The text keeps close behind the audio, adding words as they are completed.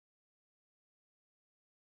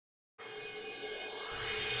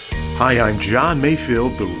Hi, I'm John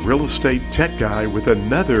Mayfield, the Real Estate Tech Guy, with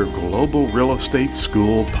another Global Real Estate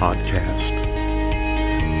School podcast.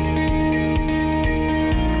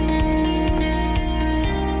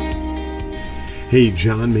 Hey,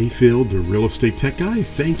 John Mayfield, the Real Estate Tech Guy.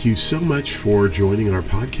 Thank you so much for joining our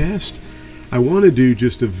podcast. I want to do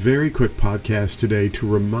just a very quick podcast today to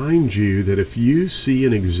remind you that if you see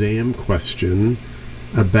an exam question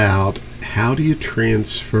about how do you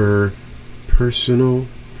transfer personal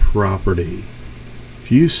property,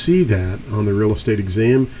 if you see that on the real estate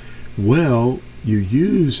exam, well, you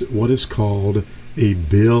use what is called a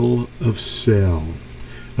bill of sale.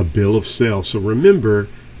 A bill of sale. So remember,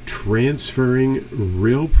 transferring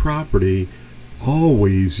real property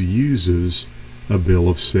always uses a bill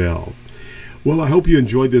of sale. Well, I hope you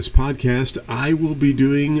enjoyed this podcast. I will be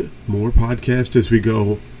doing more podcasts as we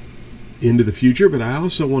go into the future, but I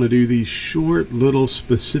also want to do these short little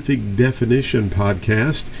specific definition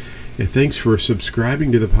podcasts. And thanks for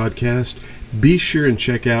subscribing to the podcast. Be sure and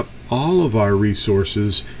check out all of our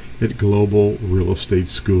resources at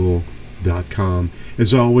globalrealestateschool.com.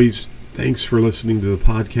 As always, thanks for listening to the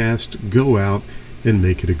podcast. Go out and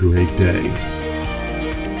make it a great day.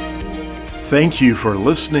 Thank you for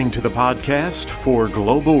listening to the podcast for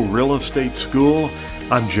Global Real Estate School.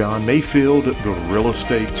 I'm John Mayfield, the Real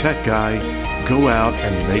Estate Tech Guy. Go out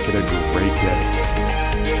and make it a great day.